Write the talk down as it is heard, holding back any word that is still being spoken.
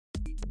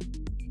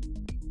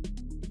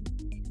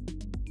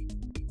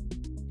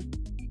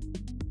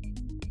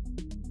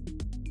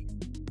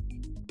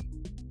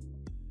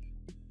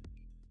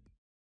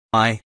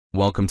Hi,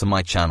 welcome to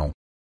my channel.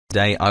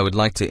 Today I would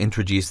like to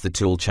introduce the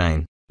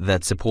toolchain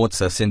that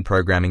supports us in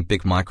programming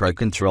PIC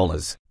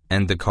microcontrollers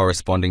and the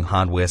corresponding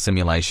hardware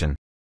simulation.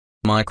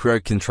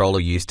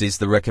 Microcontroller used is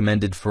the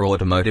recommended for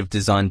automotive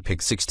design PIC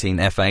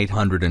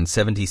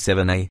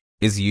 16F877A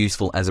is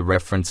useful as a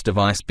reference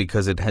device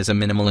because it has a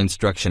minimal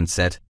instruction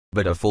set,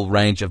 but a full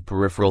range of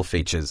peripheral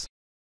features.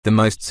 The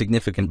most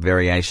significant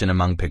variation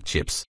among PIC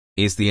chips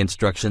is the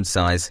instruction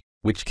size,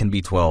 which can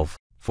be 12,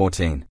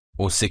 14,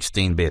 or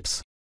 16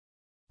 bits.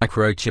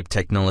 Mircochip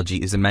Technology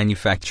is a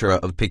manufacturer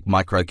of PIC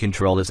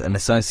microcontrollers and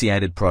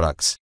associated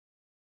products.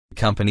 The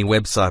company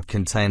website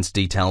contains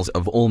details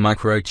of all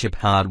Mircochip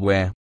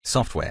hardware,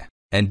 software,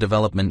 and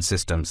development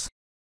systems.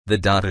 The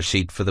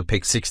datasheet for the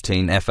PIC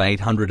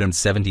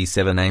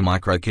 16F877A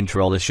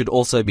microcontroller should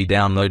also be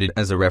downloaded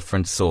as a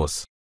reference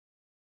source.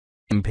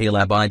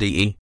 MPLAB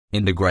IDE,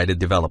 Integrated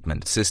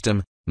Development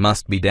System,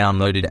 must be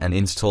downloaded and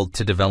installed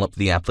to develop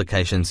the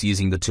applications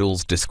using the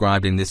tools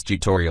described in this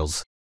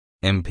tutorials.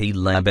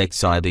 MPLAB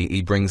X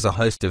IDE brings a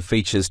host of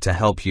features to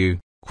help you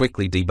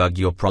quickly debug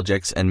your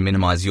projects and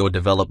minimize your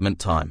development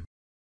time.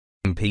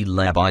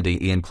 MPLAB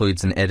IDE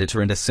includes an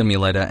editor and a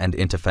simulator and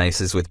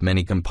interfaces with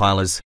many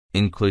compilers,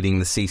 including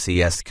the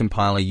CCS C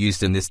Compiler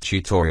used in this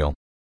tutorial.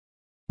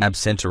 Lab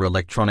Center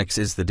Electronics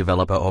is the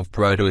developer of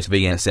Proteus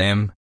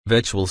VSM,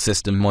 Virtual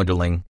System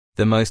Modeling,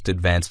 the most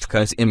advanced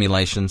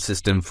co-emulation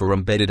system for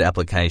embedded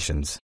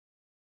applications.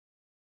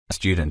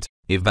 Student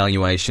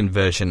evaluation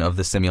version of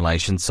the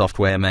simulation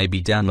software may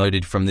be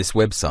downloaded from this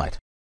website.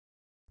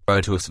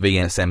 Proteus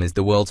VSM is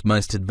the world's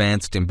most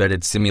advanced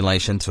embedded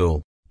simulation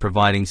tool,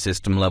 providing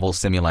system-level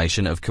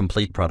simulation of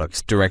complete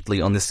products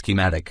directly on the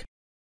schematic.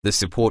 The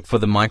support for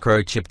the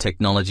Mircochip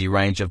technology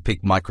range of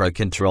PIC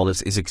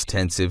microcontrollers is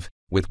extensive,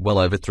 with well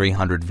over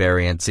 300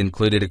 variants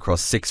included across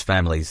 6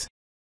 families.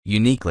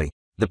 Uniquely,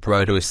 the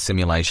Proteus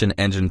simulation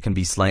engine can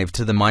be slaved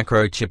to the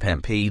Mircochip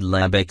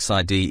MPLAB X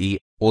IDE,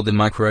 or the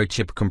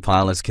Mircochip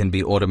compilers can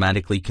be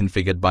automatically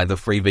configured by the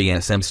free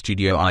VSM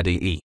Studio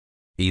IDE.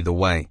 Either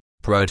way,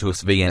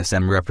 Proteus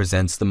VSM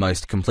represents the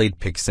most complete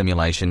PIC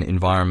simulation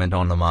environment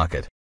on the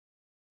market.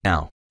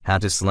 Now, how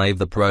to slave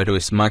the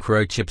Proteus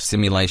Mircochip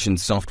simulation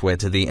software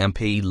to the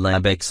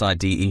MPLAB X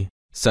IDE,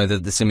 so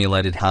that the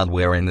simulated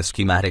hardware in the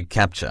schematic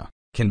capture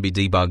can be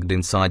debugged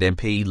inside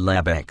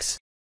MPLAB X.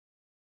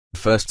 The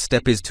first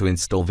step is to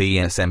install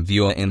VSM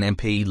Viewer in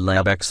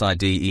MPLAB X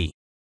IDE.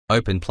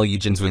 Open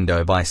plugins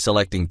window by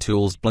selecting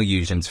Tools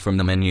Plugins from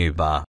the menu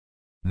bar.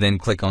 Then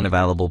click on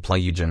Available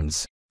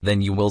Plugins.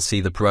 Then you will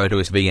see the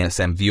Proteus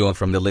VSM Viewer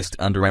from the list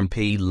under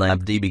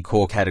MPLAB DB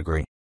Core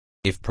category.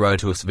 If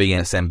Proteus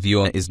VSM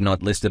Viewer is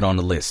not listed on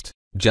the list,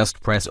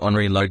 just press on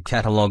Reload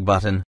Catalog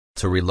button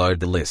to reload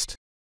the list.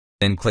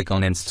 Then click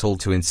on Install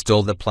to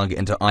install the plug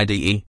into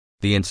IDE.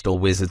 The install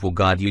wizard will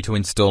guide you to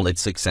install it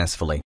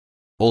successfully.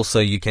 Also,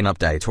 you can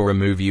update or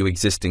remove your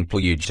existing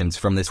plugins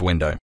from this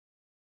window.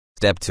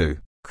 Step 2.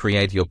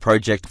 Create your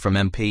project from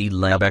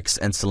MPLAB X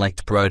and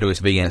select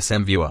Proteus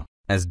VSM Viewer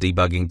as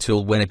debugging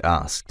tool when it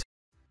asked.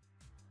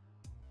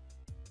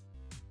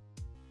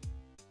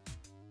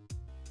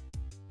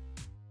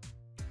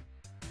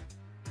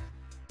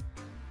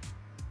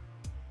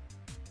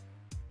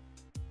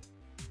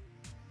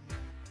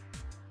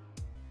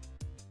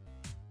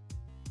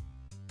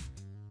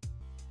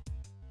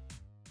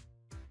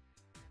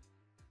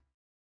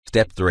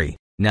 Step 3.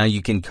 Now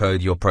you can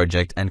code your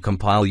project and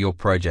compile your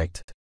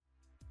project.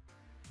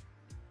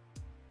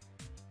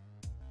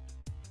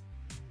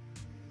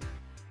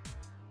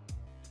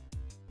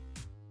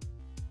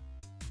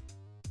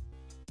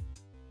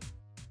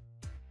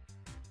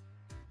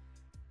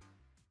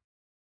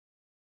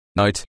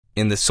 Note,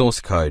 in the source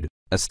code,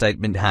 a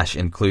statement hash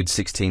includes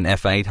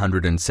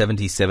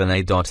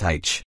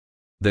 16F877A.h.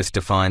 This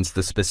defines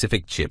the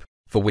specific chip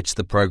for which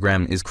the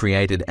program is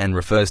created and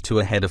refers to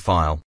a header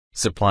file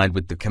supplied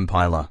with the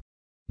compiler.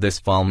 This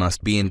file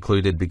must be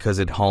included because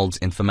it holds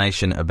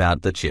information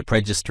about the chip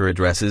register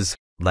addresses,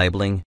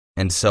 labeling,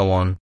 and so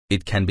on.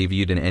 It can be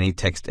viewed in any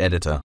text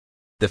editor.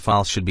 The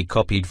file should be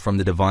copied from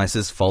the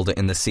Devices folder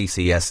in the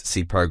CCS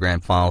C Program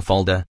File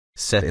folder,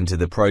 set into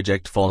the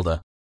Project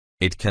folder.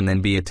 It can then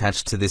be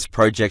attached to this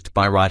project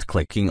by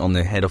right-clicking on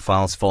the Header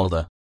Files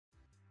folder.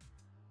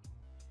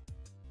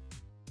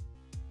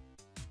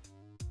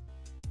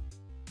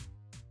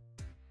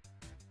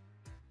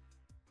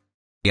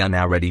 We are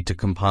now ready to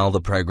compile the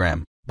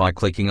program by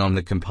clicking on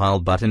the Compile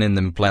button in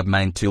the MPLAB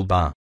main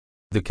toolbar.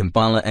 The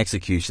compiler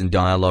execution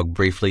dialog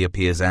briefly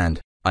appears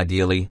and,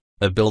 ideally,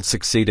 a build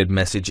succeeded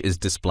message is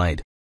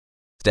displayed.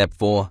 Step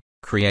 4.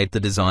 Create the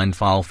design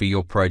file for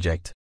your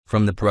project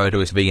from the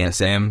Proteus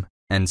VSM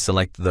and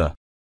select the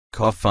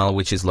COF file,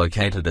 which is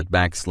located at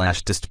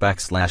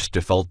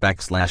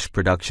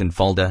 /dist/default/production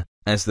folder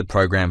as the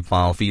program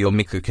file for your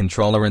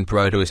microcontroller and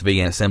Proteus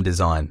VSM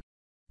design.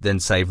 Then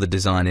save the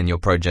design in your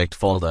project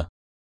folder.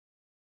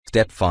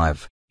 Step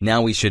 5.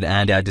 Now we should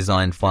add our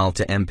design file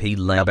to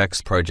MPLAB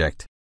X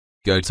project.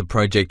 Go to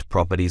Project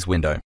Properties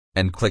window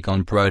and click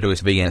on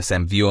Proteus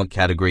VSM Viewer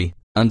category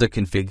under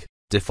Config,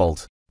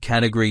 Default,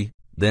 Category,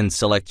 Then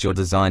select your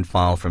design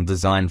file from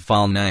design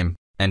file name,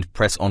 and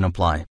press on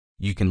apply.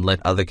 You can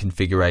let other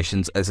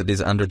configurations as it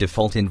is under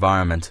default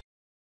environment.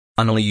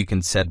 Finally, you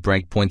can set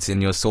breakpoints in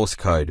your source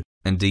code,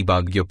 and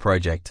debug your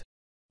project.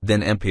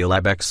 Then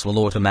MPLAB X will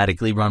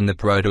automatically run the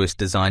Proteus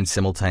design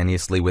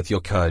simultaneously with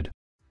your code.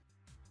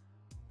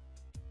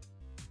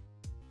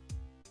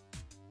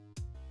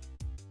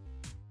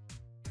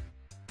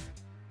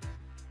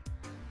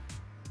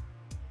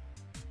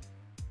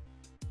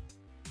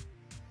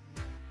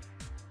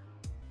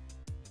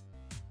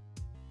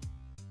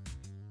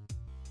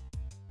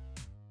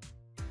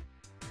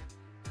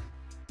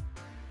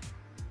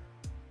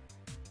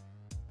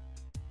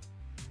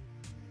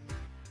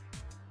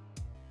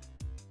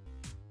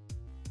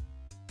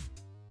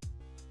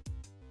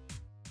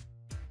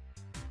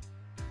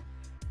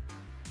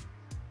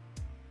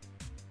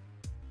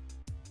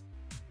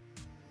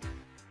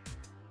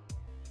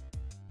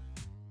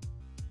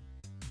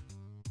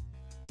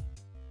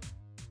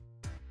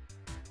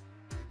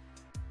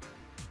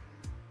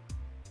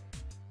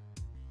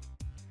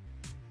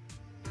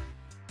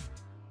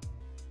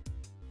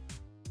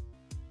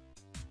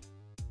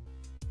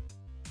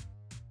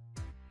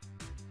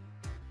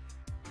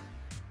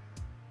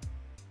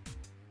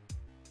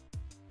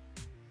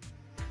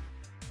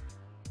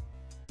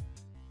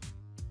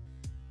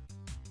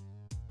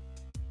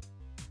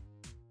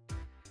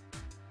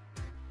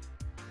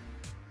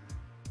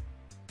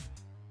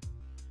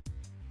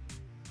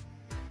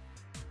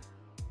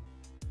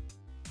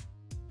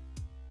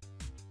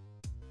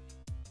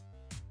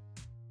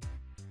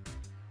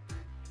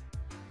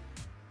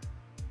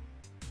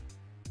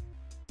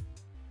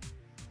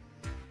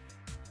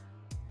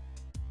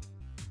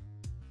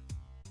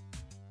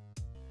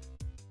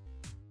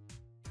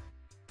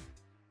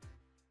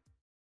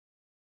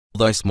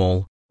 Although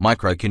small,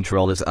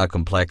 microcontrollers are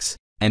complex,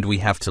 and we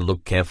have to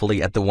look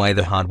carefully at the way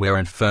the hardware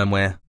and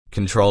firmware,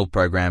 control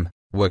program,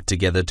 work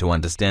together to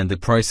understand the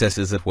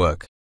processes at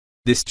work.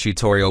 This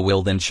tutorial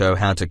will then show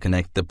how to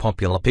connect the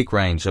popular PIC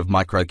range of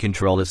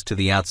microcontrollers to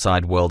the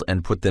outside world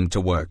and put them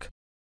to work.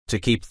 To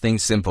keep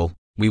things simple,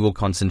 we will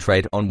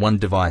concentrate on one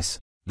device,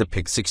 the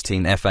PIC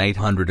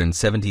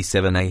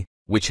 16F877A,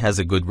 which has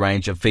a good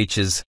range of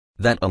features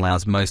that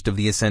allows most of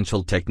the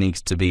essential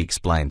techniques to be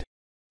explained.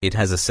 It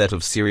has a set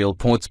of serial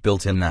ports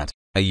built in that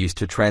are used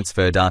to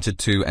transfer data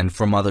to and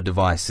from other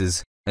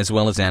devices, as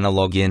well as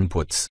analog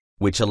inputs,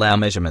 which allow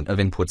measurement of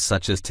inputs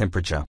such as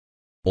temperature.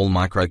 All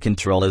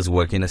microcontrollers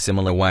work in a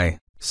similar way,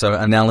 so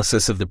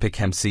analysis of the PIC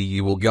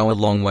MCU will go a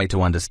long way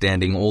to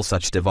understanding all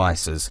such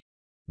devices.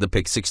 The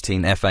PIC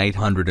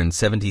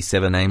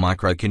 16F877A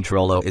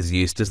microcontroller is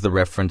used as the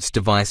reference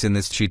device in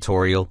this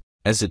tutorial,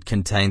 as it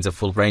contains a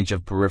full range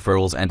of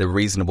peripherals and a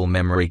reasonable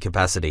memory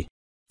capacity.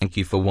 Thank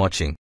you for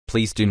watching.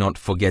 Please do not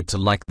forget to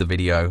like the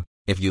video,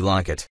 if you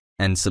like it,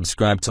 and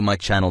subscribe to my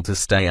channel to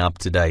stay up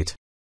to date.